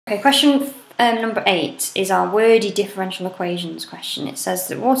Okay, question number 8 is our wordy differential equations question. It says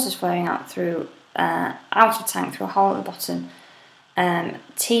that water is flowing out through out of the tank through a hole at the bottom.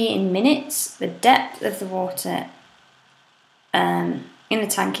 T in minutes. The depth of the water in the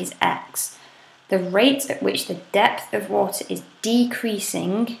tank is x. The rate at which the depth of water is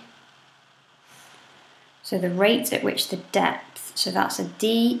decreasing. So the rate at which the depth, so that's a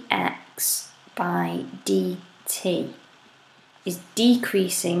dx by dt, is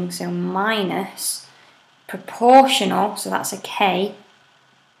decreasing, so minus proportional, so that's a k,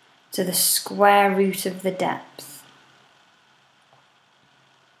 to the square root of the depth.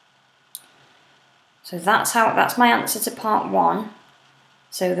 So that's my answer to part 1.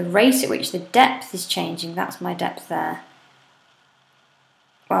 So the rate at which the depth is changing, that's my depth there.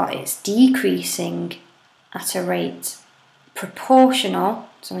 Well, it's decreasing at a rate proportional,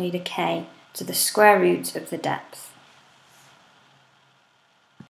 so I need a k, to the square root of the depth.